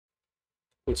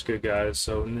What's good, guys?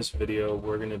 So in this video,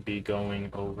 we're going to be going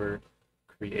over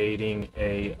creating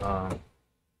a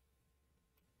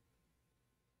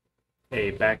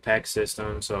backpack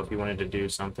system. So if you wanted to do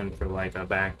something for like a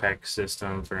backpack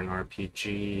system for an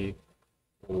RPG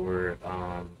or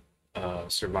a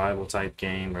survival type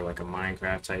game or like a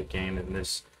Minecraft type game, then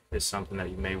this is something that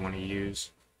you may want to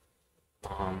use.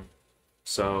 Um,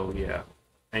 so yeah,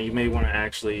 and you may want to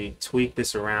actually tweak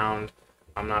this around.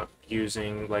 I'm not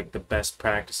using like the best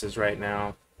practices right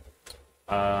now.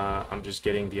 I'm just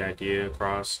getting the idea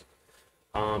across.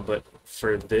 But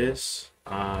for this,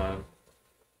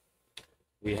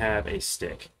 we have a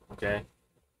stick, okay?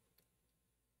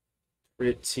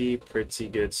 Pretty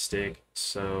good stick.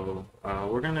 So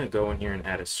we're gonna go in here and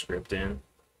add a script in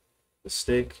the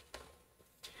stick.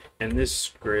 In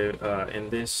this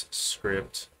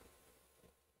script,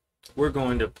 we're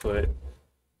going to put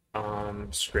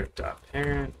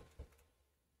script.parent,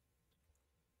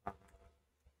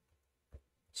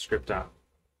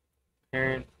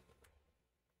 script.parent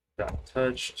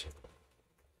touched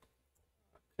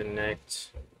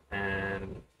connect,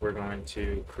 and we're going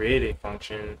to create a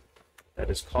function that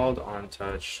is called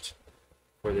onTouched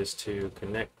for this to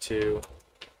connect to.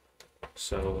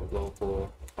 So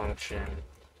local function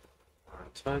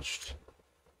onTouched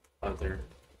other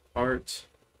part,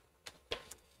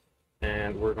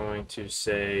 and we're going to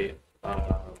say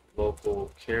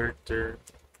local character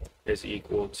is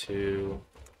equal to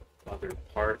other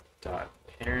part dot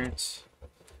parent,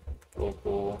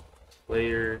 local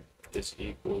player is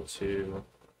equal to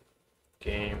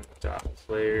game dot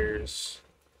players,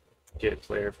 get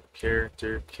player from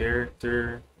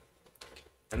character,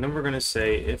 and then we're going to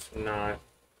say if not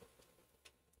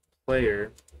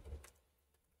player,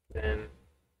 then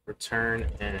return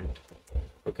end.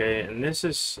 Okay, and this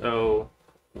is so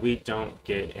we don't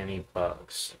get any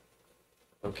bugs.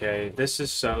 Okay, this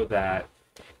is so that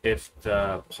if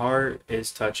the part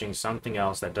is touching something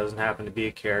else that doesn't happen to be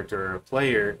a character or a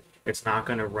player, it's not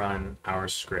going to run our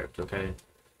script, okay?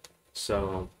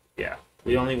 So, yeah,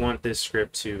 we only want this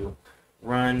script to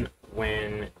run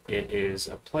when it is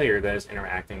a player that is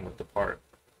interacting with the part.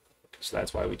 So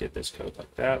that's why we did this code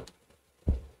like that.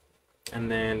 And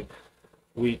then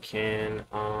we can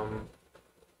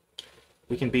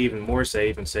be even more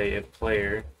safe and say if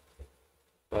player,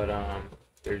 but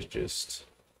there's just,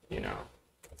 you know,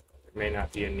 there may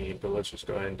not be a need, but let's just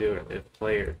go ahead and do it. If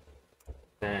player,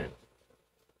 then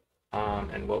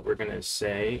and what we're gonna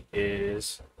say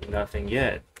is nothing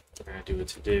yet. We're gonna do a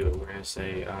to do. We're gonna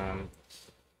say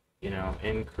you know,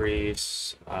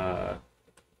 increase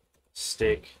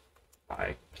stick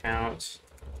by count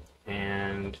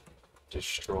and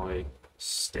destroy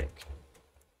stick.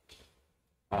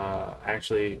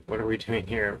 Actually, what are we doing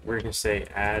here? We're gonna say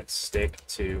add stick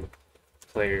to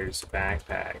player's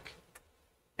backpack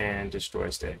and destroy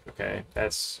stick. Okay,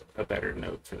 that's a better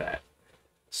note for that.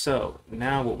 So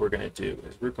now what we're going to do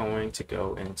is we're going to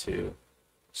go into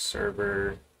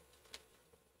server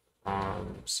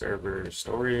server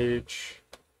storage,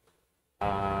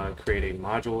 create a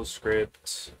module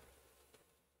script,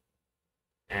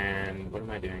 and what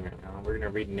am I doing right now? We're going to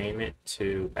rename it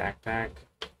to backpack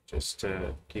just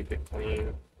to keep it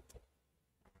clean.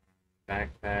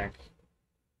 Backpack,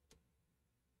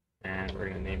 and we're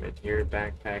going to name it here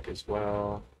backpack as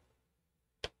well.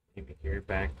 Name it here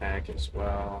backpack as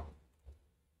well.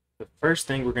 The first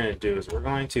thing we're going to do is we're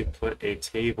going to put a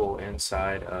table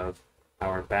inside of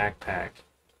our backpack.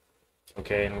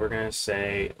 Okay, and we're going to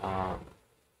say,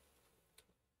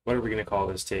 what are we going to call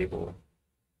this table?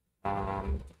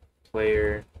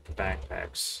 Player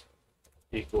backpacks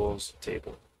equals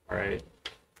table. All right.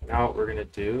 Now what we're going to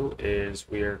do is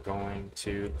we are going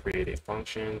to create a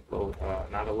function,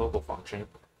 not a local function.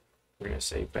 We're going to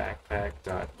say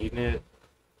backpack.init.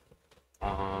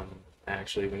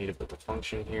 Actually, we need to put the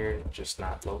function here, just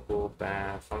not local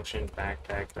function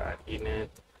backpack.init,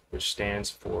 which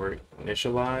stands for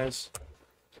initialize.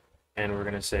 And we're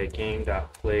going to say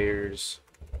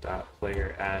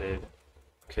game.players.player added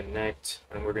connect,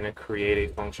 and we're going to create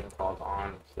a function called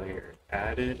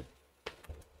onPlayerAdded.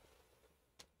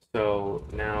 So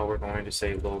now we're going to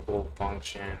say local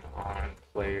function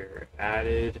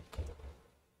onPlayerAdded.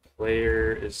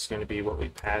 Player is going to be what we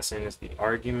pass in as the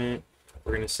argument.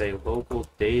 We're going to say local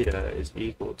data is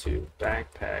equal to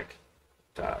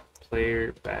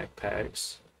backpack.player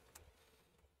backpacks.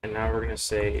 And now we're going to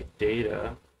say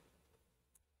data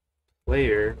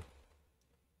player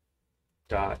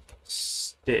dot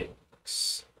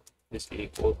sticks is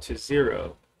equal to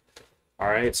 0. All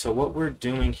right, so what we're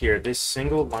doing here, this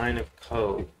single line of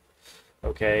code,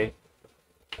 okay?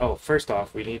 Oh, first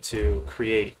off, we need to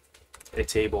create a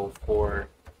table for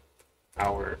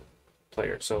our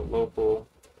player. So local,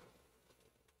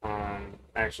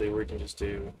 actually we can just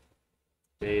do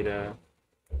data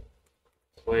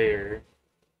player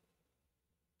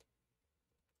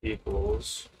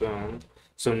equals boom.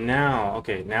 So now,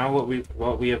 okay, now what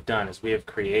we have done is we have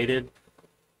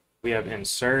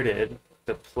inserted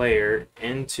the player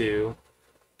into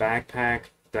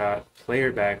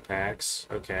backpack.player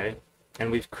backpacks, okay,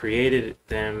 and we've created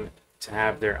them to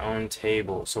have their own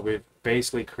table. So we're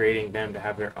basically creating them to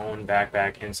have their own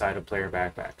backpack inside of player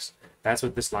backpacks. That's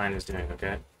what this line is doing,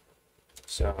 okay?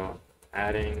 So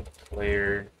adding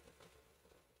player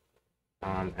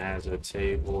as a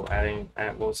table,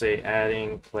 we'll say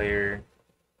adding player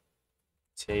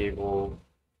table,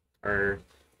 or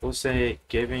we'll say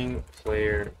giving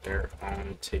player their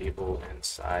own table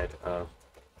inside of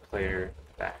player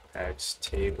backpacks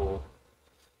table.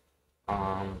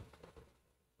 And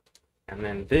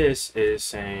then this is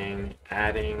saying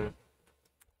adding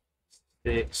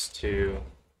sticks to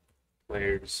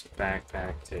player's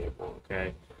backpack table,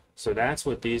 okay? So that's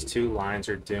what these two lines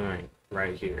are doing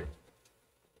right here.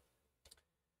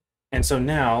 And so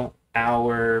now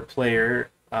our player,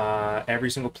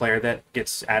 every single player that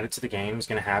gets added to the game is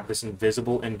going to have this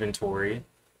invisible inventory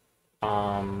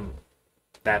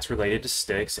that's related to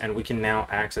sticks, and we can now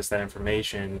access that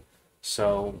information.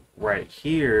 So right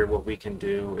here, what we can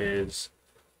do is,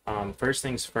 first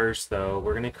things first though,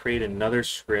 we're going to create another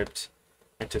script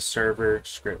into server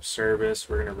script service.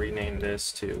 We're going to rename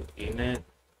this to init.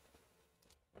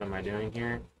 What am I doing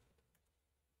here?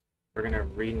 We're going to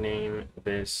rename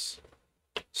this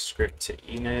script to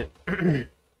init.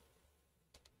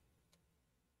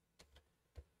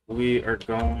 We are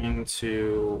going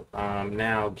to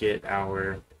now get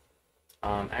our,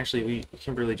 actually we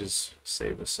can really just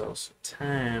save this some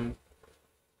time.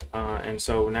 And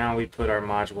so now we put our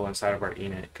module inside of our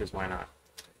init, because why not?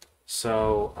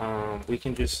 So we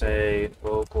can just say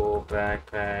local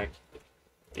backpack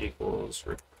equals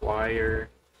require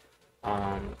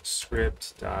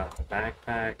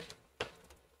script.backpack.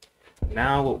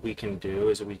 Now what we can do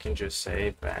is we can just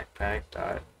say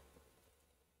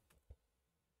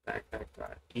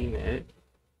backpack.init.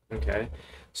 Okay,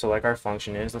 so like our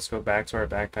function is, let's go back to our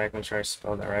backpack, make sure I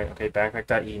spelled that right. Okay,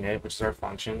 backpack.init, which is our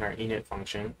function, our init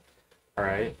function. All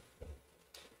right.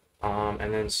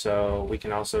 And then so we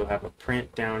can also have a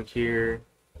print down here.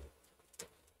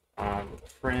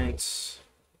 Print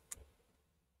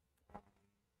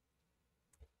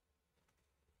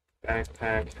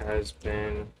backpack has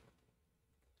been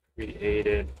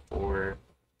created for,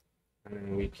 and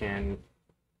then we can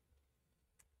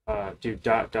do ...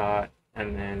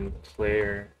 and then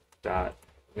player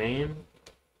name.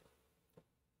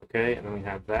 Okay, and then we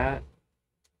have that.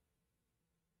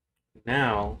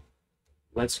 Now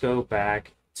let's go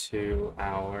back to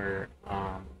our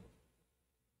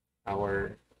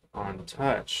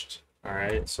untouched. All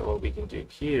right, so what we can do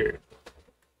here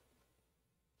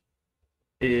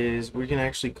is we can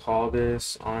actually call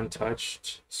this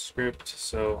untouched script.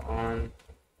 So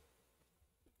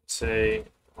say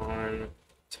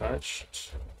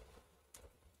untouched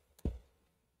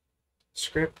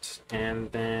script,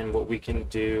 and then what we can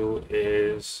do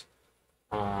is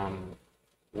now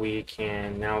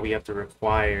we have to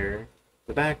require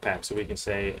the backpack, so we can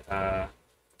say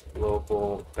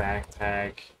local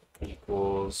backpack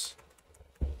equals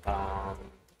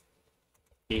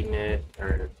init,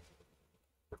 or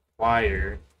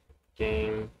require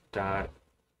game dot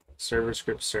server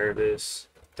script service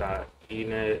dot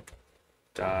init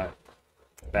dot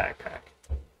backpack.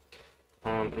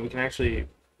 And we can actually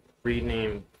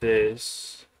rename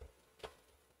this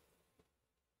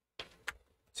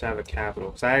to have a capital,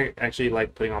 because I actually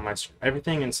like putting all my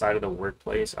everything inside of the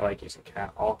workplace. I like using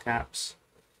all caps,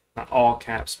 not all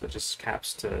caps, but just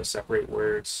caps to separate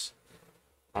words.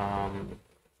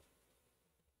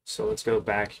 So let's go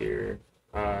back here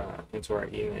into our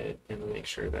init and make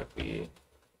sure that we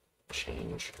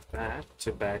change that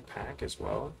to backpack as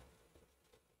well.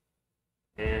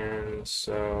 And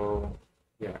so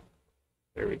yeah,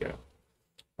 there we go.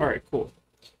 All right, cool.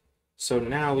 So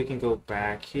now we can go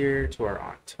back here to our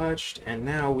untouched, and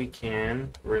now we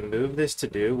can remove this to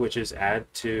do, which is add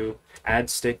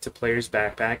stick to player's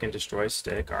backpack and destroy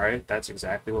stick. All right, that's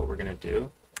exactly what we're gonna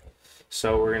do.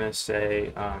 So we're gonna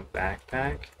say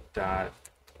backpack dot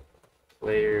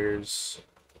players,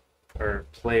 or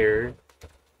player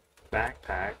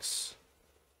backpacks,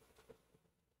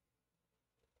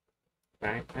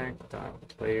 backpack dot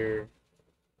player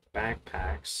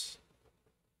backpacks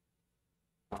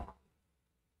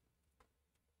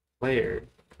player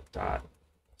dot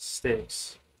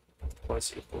sticks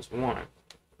plus equals 1.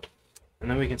 And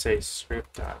then we can say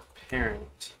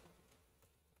script.parent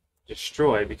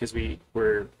destroy, because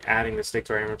we're adding the stick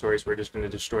to our inventory, so we're just going to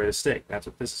destroy the stick. That's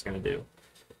what this is going to do.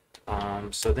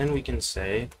 So then we can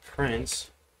say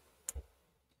print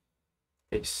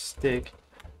a stick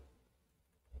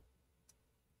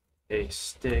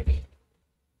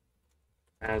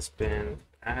has been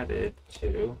added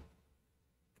to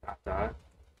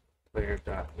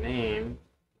player.name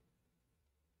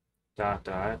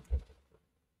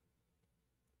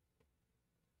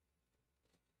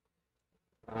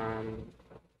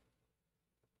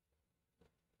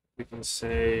we can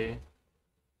say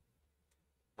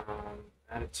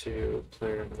added to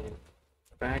player name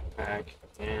backpack,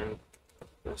 and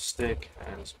the stick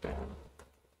has been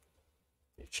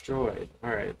destroyed.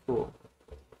 Alright, cool.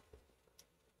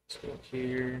 Let's go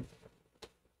here.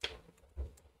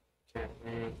 Cat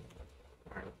name.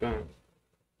 Alright, boom.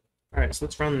 Alright, so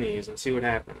let's run these and see what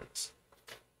happens.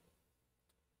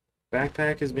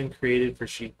 Backpack has been created for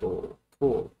Sheeple.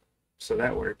 Cool. So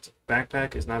that worked.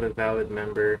 Backpack is not a valid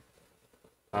member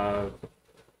of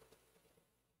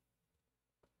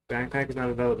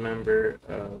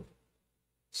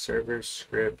server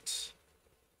script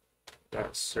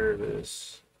dot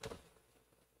service.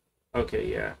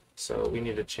 Okay, yeah. So we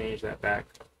need to change that back.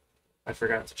 I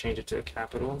forgot to change it to a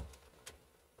capital.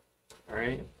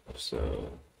 Alright,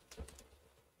 so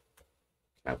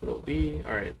capital B.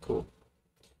 Alright, cool.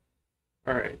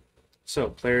 Alright, so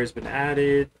player has been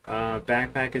added.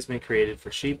 Backpack has been created for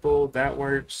Sheeple. That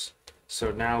works.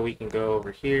 So now we can go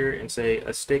over here and say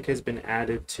a stick has been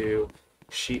added to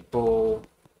Sheeple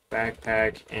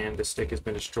backpack, and the stick has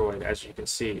been destroyed, as you can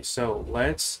see. So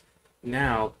let's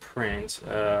now print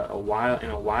a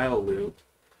while loop.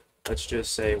 Let's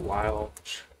just say while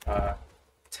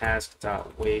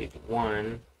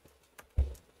task.wait1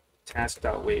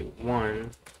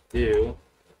 do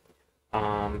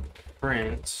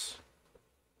print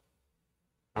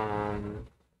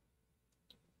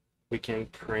we can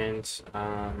print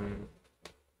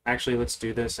actually let's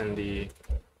do this in the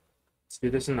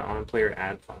onPlayer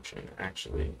add function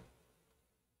actually.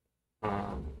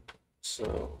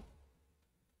 So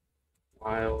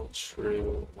while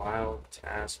true, while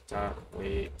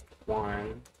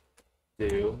task.wait1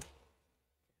 do,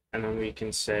 and then we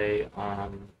can say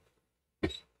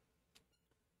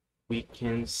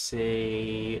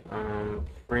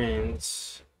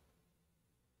print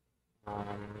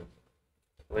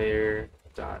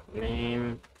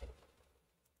player.name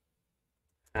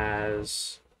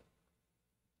has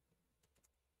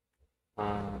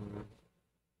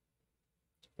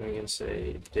we can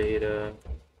say data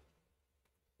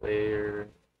player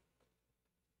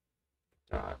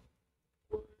dot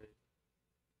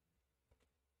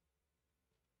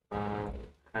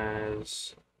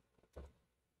has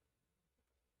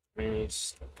many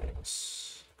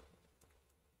sticks.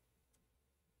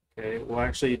 Okay, we'll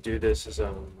actually do this as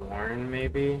a warn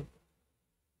maybe,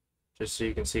 just so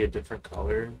you can see a different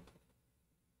color.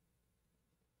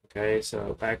 Okay,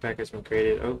 so backpack has been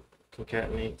created. Oh,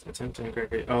 concatenate, attempt to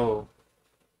incorrectly. Oh,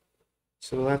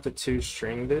 so we'll have to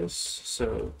toString this.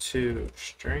 So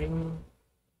toString.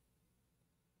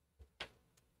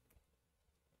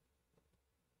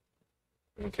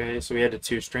 Okay, so we had to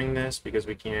toString this because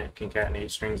we can't concatenate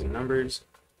strings and numbers.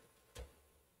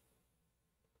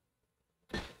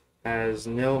 Has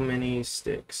nil many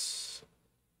sticks.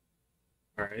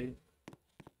 Alright.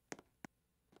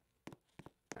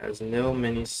 Has nil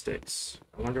many sticks.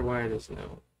 I wonder why it is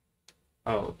nil.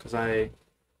 Oh, because I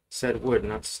said wood,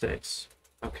 not sticks.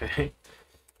 Okay.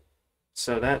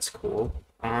 So that's cool.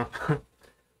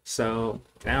 So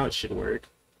now it should work.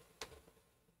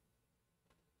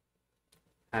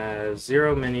 Has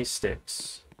 0 mini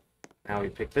sticks. Now we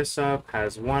pick this up,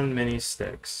 has 1 mini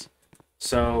sticks.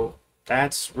 So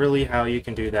that's really how you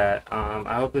can do that.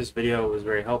 I hope this video was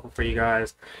very helpful for you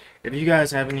guys. If you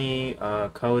guys have any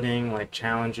coding like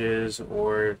challenges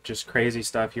or just crazy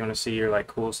stuff you want to see, or like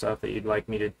cool stuff that you'd like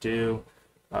me to do,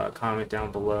 comment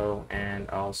down below and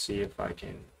I'll see if I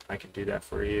can do that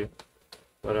for you.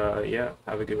 But yeah,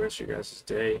 have a good rest of your guys'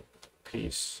 day.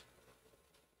 Peace.